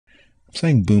I'm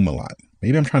saying boom a lot.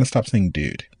 Maybe I'm trying to stop saying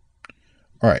dude.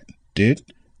 All right, dude,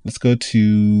 let's go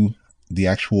to the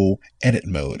actual edit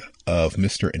mode of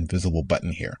Mr. Invisible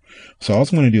Button here. So all I'm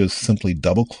going to do is simply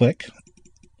double click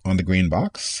on the green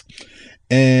box.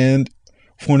 And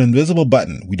for an invisible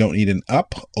button, we don't need an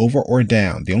up, over, or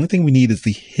down. The only thing we need is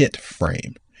the hit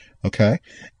frame. Okay.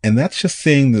 And that's just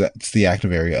saying that that's the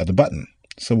active area of the button.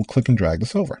 So we'll click and drag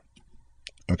this over.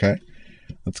 Okay.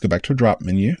 Let's go back to a drop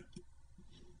menu.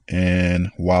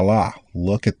 And voila,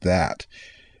 look at that.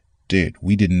 Dude,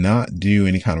 we did not do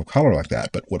any kind of color like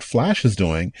that. But what Flash is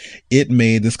doing, it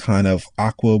made this kind of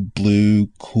aqua blue,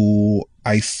 cool,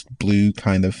 ice blue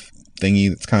kind of thingy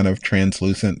that's kind of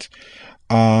translucent.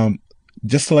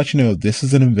 Just to let you know, this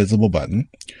is an invisible button.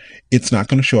 It's not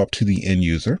going to show up to the end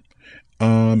user.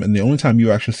 And the only time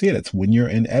you actually see it, it's when you're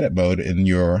in edit mode in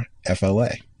your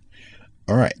FLA.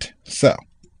 All right, so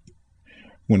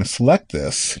I'm going to select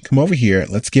this, come over here,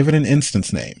 let's give it an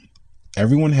instance name.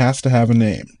 Everyone has to have a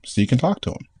name so you can talk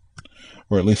to them,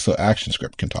 or at least so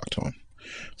ActionScript can talk to them.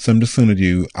 So I'm just going to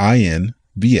do INVS_BTN.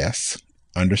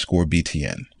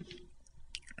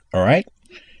 All right,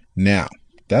 now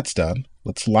that's done.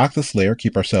 Let's lock this layer,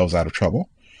 keep ourselves out of trouble.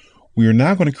 We are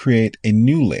now going to create a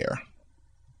new layer.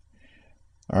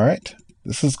 All right,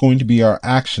 this is going to be our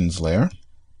actions layer.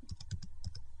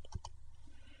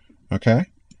 Okay,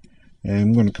 and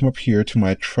I'm going to come up here to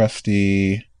my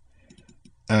trusty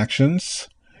actions.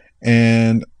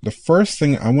 And the first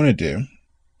thing I want to do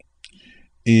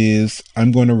is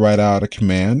I'm going to write out a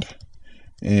command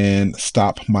and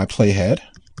stop my playhead.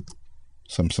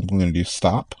 So I'm simply going to do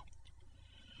stop.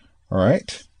 All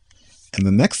right. And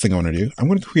the next thing I want to do, I'm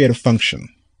going to create a function.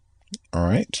 All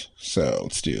right. So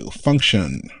let's do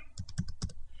function.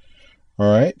 All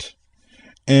right.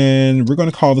 And we're going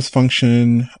to call this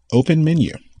function open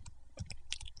menu.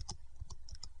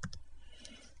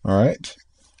 All right.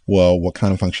 Well, what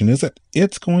kind of function is it?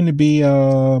 It's going to be,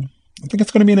 I think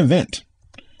it's going to be an event.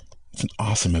 It's an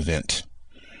awesome event.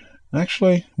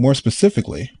 Actually, more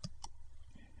specifically,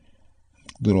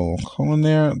 little colon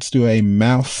there, let's do a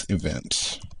mouse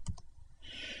event.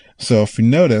 So if you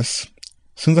notice,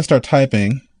 as soon as I start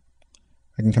typing,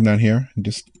 I can come down here and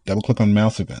just double click on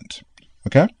mouse event.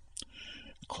 Okay?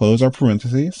 Close our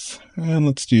parentheses, and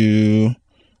let's do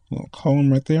a little colon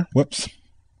right there. Whoops.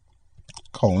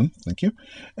 Colon, thank you.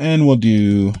 And we'll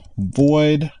do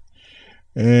void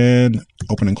and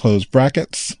open and close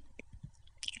brackets.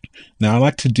 Now I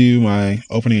like to do my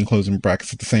opening and closing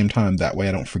brackets at the same time. That way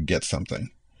I don't forget something.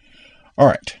 All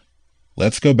right,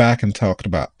 let's go back and talk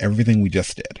about everything we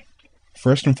just did.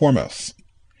 First and foremost,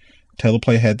 tell the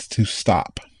playheads to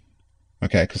stop.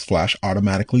 Okay, because Flash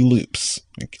automatically loops.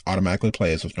 It automatically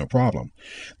plays with no problem.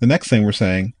 The next thing we're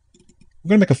saying, we're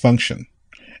going to make a function.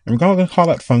 And we're going to call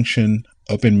that function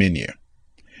open menu.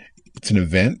 It's an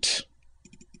event.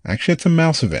 Actually, it's a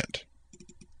mouse event.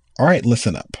 All right,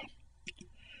 listen up.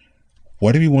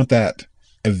 What do we want that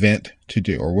event to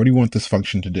do? Or what do you want this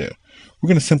function to do? We're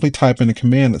going to simply type in a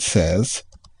command that says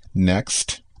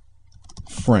next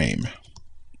frame.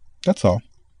 That's all.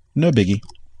 No biggie.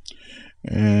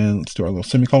 And let's do our little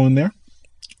semicolon there.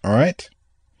 All right.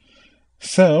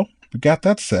 So we got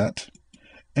that set.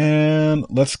 And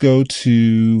let's go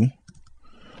to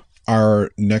our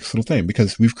next little thing,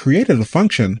 because we've created a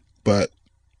function, but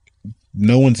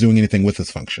no one's doing anything with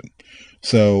this function.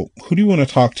 So who do you want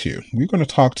to talk to? We're going to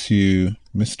talk to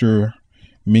Mr.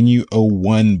 Menu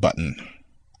 01 button.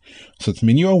 So it's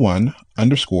menu 01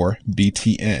 underscore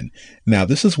BTN. Now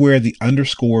this is where the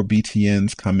underscore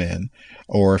BTNs come in,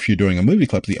 or if you're doing a movie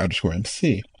clip, the underscore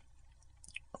MC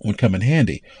would come in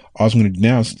handy. All I'm going to do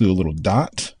now is do a little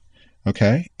dot.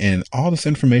 Okay, and all this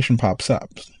information pops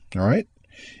up. All right,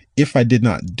 if I did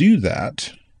not do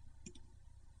that,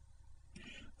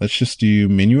 let's just do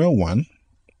menu 01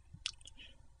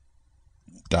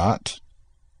 dot.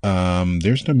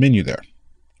 There's no menu there.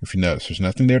 If you notice, there's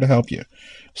nothing there to help you.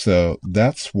 So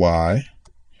that's why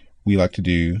we like to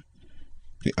do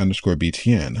the underscore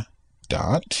BTN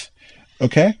dot.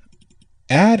 Okay,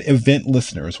 add event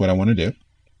listener is what I want to do.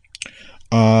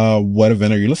 What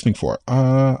event are you listening for?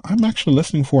 I'm actually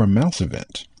listening for a mouse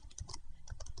event.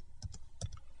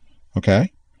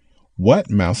 Okay. What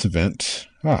mouse event?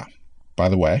 By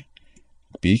the way,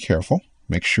 be careful.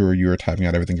 Make sure you're typing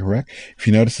out everything correct. If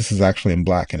you notice, this is actually in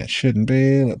black and it shouldn't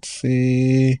be. Let's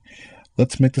see.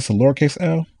 Let's make this a lowercase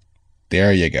o.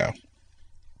 There you go.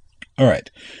 All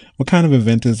right. What kind of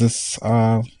event is this?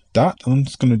 Dot. I'm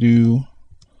just going to do,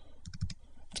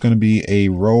 it's going to be a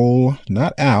roll,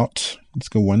 not out. Let's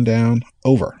go one down,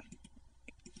 over.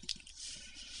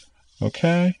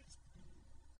 Okay.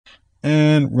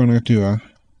 And we're going to do a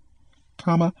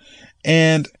comma.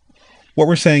 And what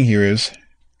we're saying here is,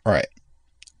 all right,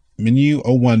 menu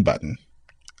 01 button.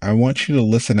 I want you to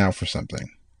listen out for something.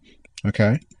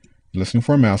 Okay? You're listening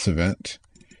for a mouse event.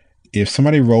 If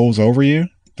somebody rolls over you,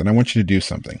 then I want you to do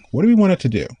something. What do we want it to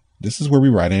do? This is where we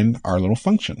write in our little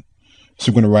function.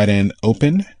 So we're going to write in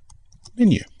open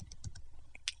menu.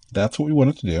 That's what we want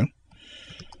it to do.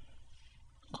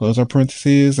 Close our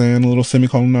parentheses and a little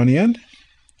semicolon on the end.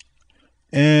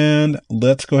 And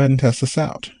let's go ahead and test this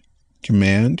out.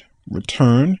 Command,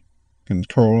 return,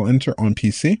 Control Enter on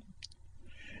PC.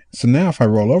 So now if I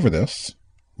roll over this,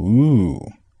 ooh,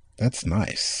 that's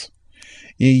nice.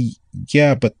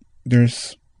 Yeah, but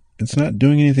it's not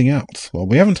doing anything else. Well,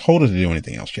 we haven't told it to do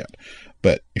anything else yet.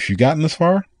 But if you've gotten this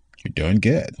far, you're doing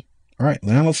good. All right,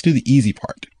 now let's do the easy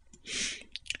part.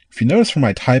 If you notice from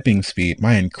my typing speed,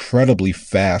 my incredibly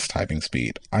fast typing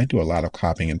speed, I do a lot of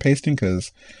copying and pasting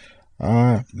because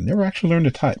I never actually learned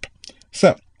to type.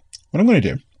 So what I'm going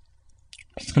to do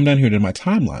is come down here to my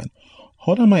timeline,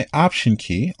 hold on my Option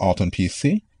key, Alt on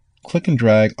PC, click and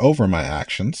drag over my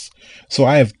actions. So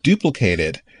I have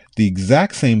duplicated the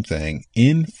exact same thing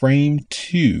in frame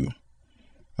 2.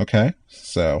 Okay,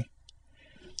 so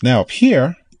now up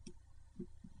here,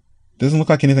 doesn't look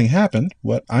like anything happened,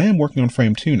 but I am working on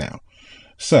frame 2 now.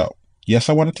 So yes,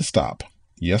 I want it to stop.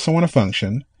 Yes, I want a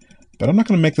function, but I'm not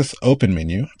going to make this open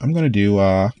menu. I'm going to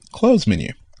do close menu.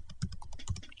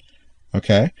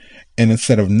 Okay, and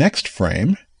instead of next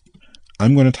frame,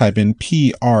 I'm going to type in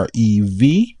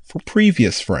PREV for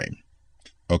previous frame.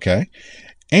 Okay,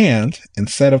 and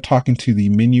instead of talking to the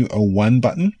menu 01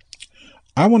 button,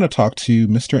 I want to talk to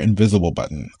Mr. Invisible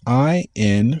button,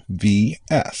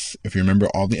 INVS, if you remember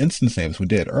all the instance names we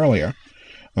did earlier.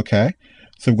 Okay,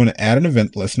 so we're going to add an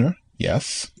event listener.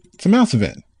 Yes. It's a mouse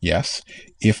event. Yes.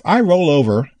 If I roll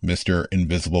over Mr.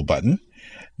 Invisible button,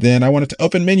 then I want it to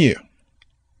open menu.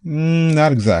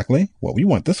 Not exactly. What we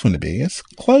want this one to be is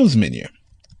close menu.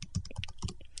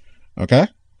 Okay,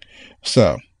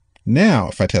 so now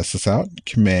if I test this out,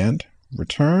 command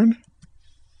return.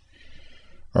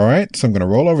 All right, so I'm going to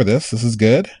roll over this. This is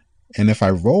good. And if I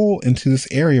roll into this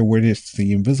area where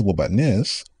the invisible button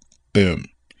is, boom,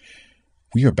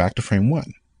 we are back to frame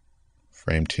 1.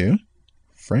 Frame 2,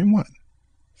 frame 1,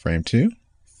 frame 2,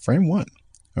 frame 1.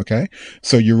 Okay,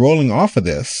 so you're rolling off of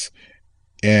this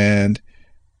and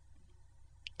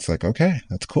it's like, okay,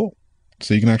 that's cool.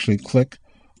 So you can actually click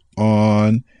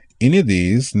on any of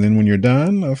these, and then when you're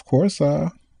done, of course,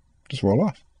 just roll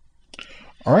off.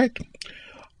 All right.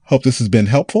 Hope this has been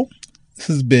helpful. This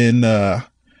has been a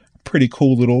pretty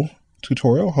cool little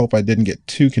tutorial. Hope I didn't get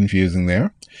too confusing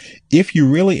there. If you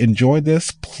really enjoyed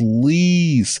this,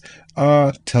 please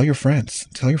tell your friends,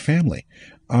 tell your family,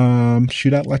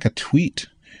 shoot out like a tweet.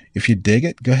 If you dig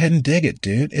it, go ahead and dig it,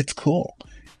 dude. It's cool.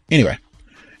 Anyway,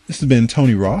 this has been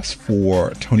Tony Ross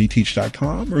for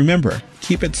TonyTeach.com. Remember,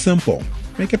 keep it simple.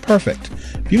 Make it perfect.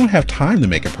 If you don't have time to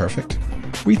make it perfect,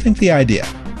 rethink the idea.